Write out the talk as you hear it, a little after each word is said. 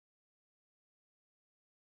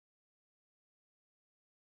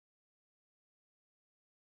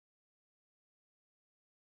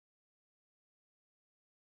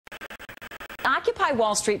Occupy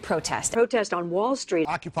Wall Street protest. Protest on Wall Street.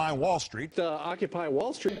 Occupy Wall Street. Occupy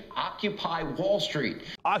Wall Street. Occupy Wall Street.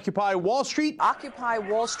 Occupy Wall Street. Occupy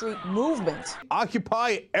Wall Street movement.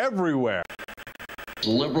 Occupy everywhere.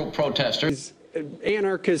 Liberal protesters.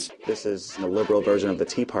 Anarchists. This is the liberal version of the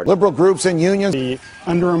Tea Party. Liberal groups and unions. The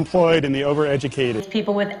underemployed and the overeducated.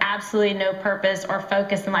 People with absolutely no purpose or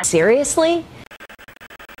focus in life. Seriously?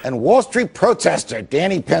 And Wall Street protester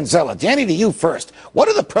Danny Panzella. Danny, to you first. What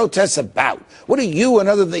are the protests about? What do you and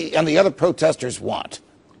the other protesters want?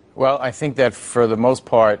 Well, I think that for the most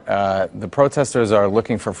part, the protesters are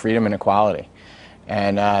looking for freedom and equality.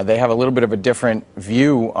 And they have a little bit of a different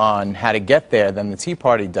view on how to get there than the Tea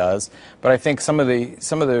Party does. But I think some of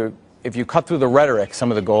the, if you cut through the rhetoric, some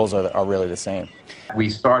of the goals are really the same. We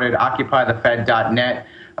started OccupyTheFed.net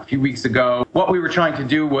a few weeks ago. What we were trying to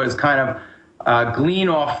do was kind of glean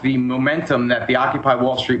off the momentum that the Occupy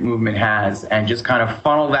Wall Street movement has and just kind of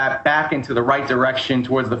funnel that back into the right direction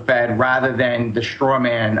towards the Fed rather than the straw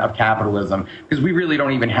man of capitalism, because we really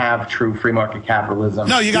don't even have true free market capitalism.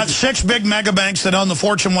 No, you got 6 big mega banks that own the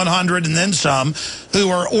Fortune 100 and then some,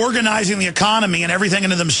 who are organizing the economy and everything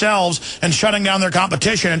into themselves and shutting down their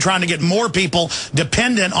competition and trying to get more people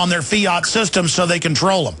dependent on their fiat systems so they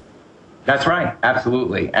control them. That's right,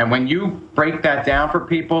 absolutely. And when you break that down for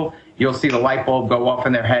people, you'll see the light bulb go off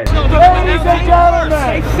in their heads. Ladies and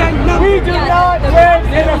gentlemen, we do not live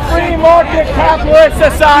in a free market capitalist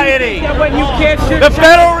society. The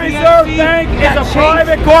Federal Reserve Bank is a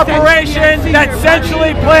private corporation that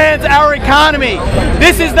centrally plans our economy.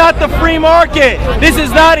 This is not the free market. This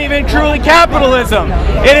is not even truly capitalism.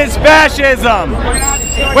 It is fascism.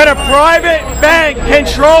 When a private bank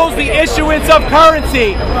controls the issuance of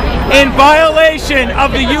currency in violation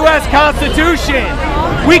of the U.S. Constitution,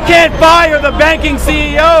 we can't fire the banking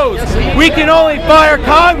CEOs. We can only fire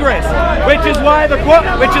Congress, which is why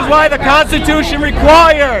the Constitution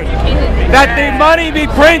required that the money be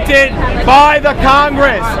printed by the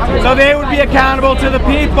Congress, so they would be accountable to the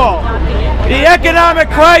people. The economic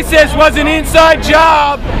crisis was an inside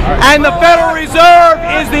job, and the Federal Reserve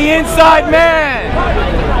is the inside man.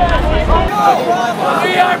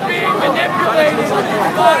 We are being manipulated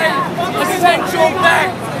by a central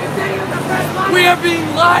bank. We are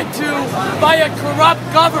being lied to by a corrupt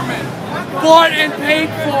government, bought and paid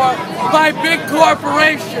for by big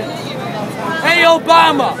corporations. Hey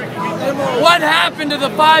Obama, what happened to the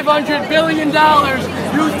 $500 billion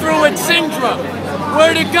you threw at Syndra?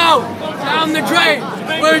 Where'd it go? Down the drain.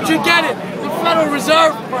 Where'd you get it? The Federal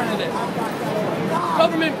Reserve printed it.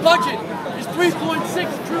 Government budget is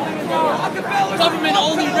 $3.6 trillion. Government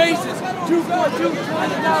only raises $2.2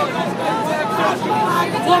 trillion.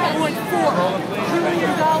 $1.4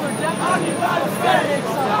 trillion deficit.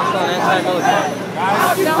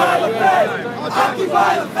 Occupy the Fed!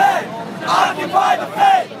 Occupy the Fed! Occupy the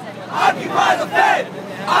Fed! Occupy the Fed!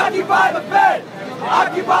 Occupy the Fed!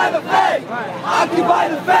 Occupy the Fed! Occupy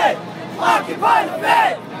the Fed! Occupy the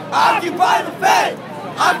Fed! Occupy the Fed!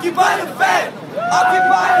 Occupy the Fed!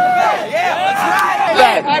 Occupy the Fed! Yeah, that's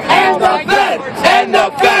right! And the Fed! And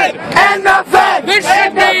the Fed! And the Fed! This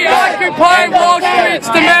should be Occupy Wall Street's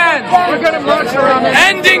demand. We're going to march around it.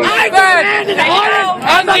 Ending the Fed!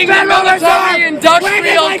 Ending the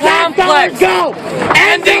military-industrial complex!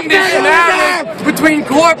 Ending this marriage between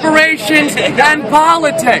corporations and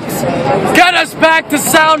politics! Get us back to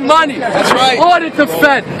sound money! That's right. Audit the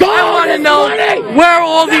Fed! I want to know where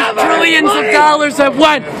all these trillions of dollars have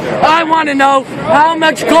went. I want to know how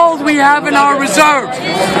much gold we have in our reserves.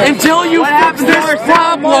 Until you fix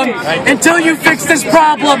this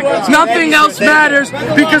problem, nothing else matters,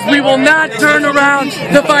 because we will not turn around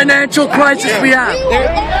the financial crisis we have.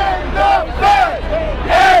 End the Fed!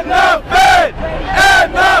 End the Fed!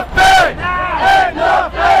 End the Fed! End the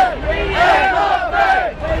Fed!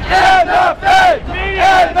 End the Fed!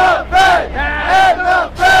 End the Fed! End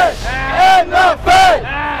the Fed! End the Fed!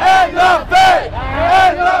 End the Fed! End the Fed!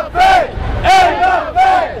 End the Fed! End the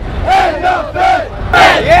Fed! End the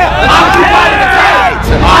Fed! Yeah! Occupy the Fed!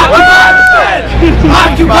 Occupy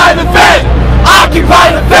the Fed! Occupy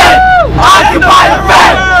the Fed! Occupy the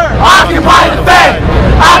Fed! Occupy the Fed!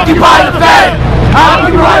 Occupy the Fed!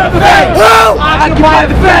 Occupy the Fed! Occupy the Fed! Occupy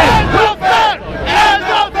the Fed! And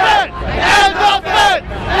the Fed! And the Fed!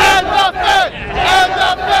 And the Fed! And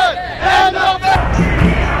the Fed! And the Fed!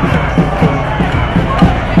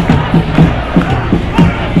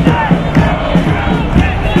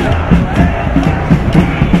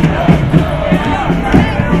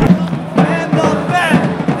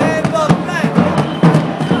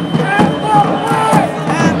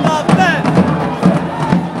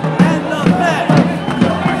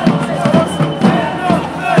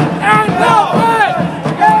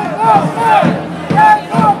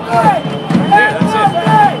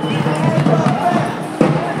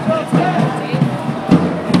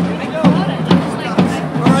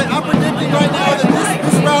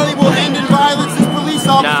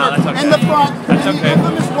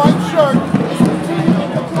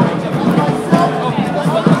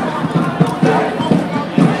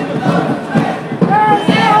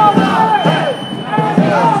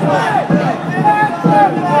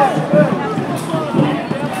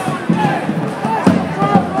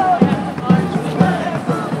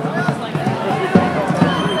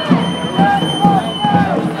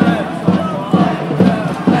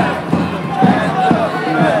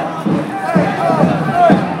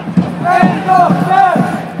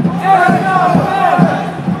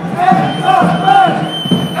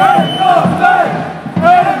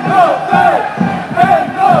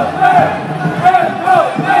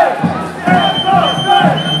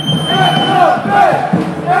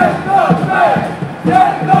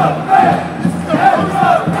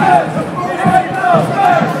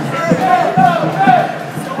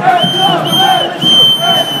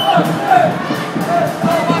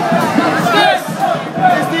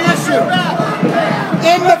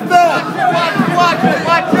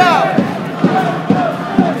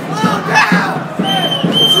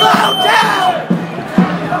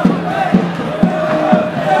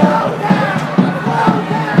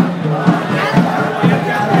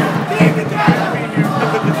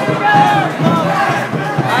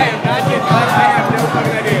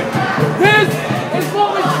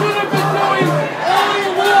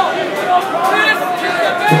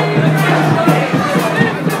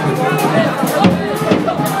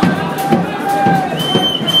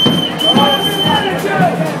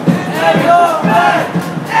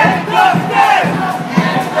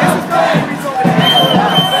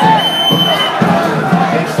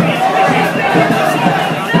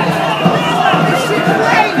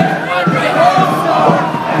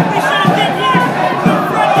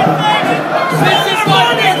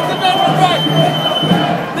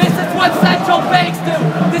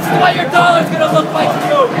 What your dollar's gonna look like to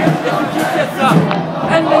you if you keep this up.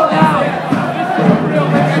 End it now.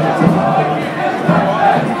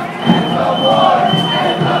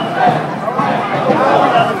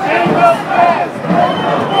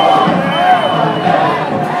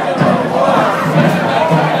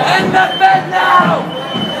 End the Fed now.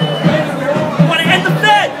 You want to end the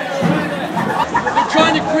Fed? They're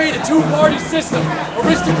trying to create a two-party system.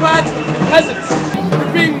 Aristocrats and peasants.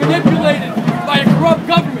 They're being manipulated by a corrupt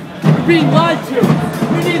government. We're being lied to.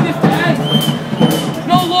 We need this to end.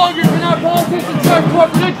 No longer can our politicians serve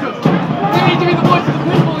corporate interests. We need to be the voice of the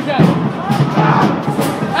people again.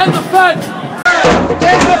 And the Fed!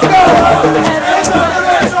 End the Fed! End the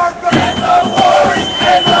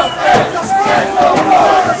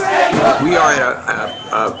Fed! We are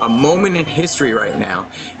at a moment in history right now,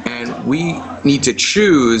 and we need to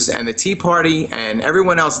choose, and the Tea Party and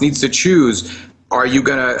everyone else needs to choose. Are you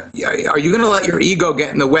gonna let your ego get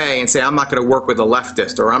in the way and say, I'm not gonna work with a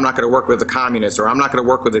leftist, or I'm not gonna work with a communist, or I'm not gonna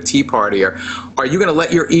work with a Tea Party, or are you gonna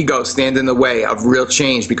let your ego stand in the way of real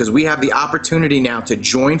change? Because we have the opportunity now to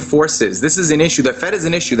join forces. This is an issue, the Fed is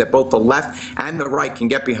an issue that both the left and the right can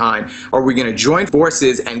get behind. Are we gonna join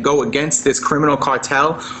forces and go against this criminal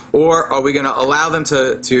cartel, or are we gonna allow them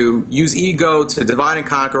to use ego to divide and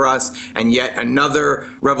conquer us, and yet another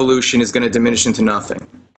revolution is gonna diminish into nothing?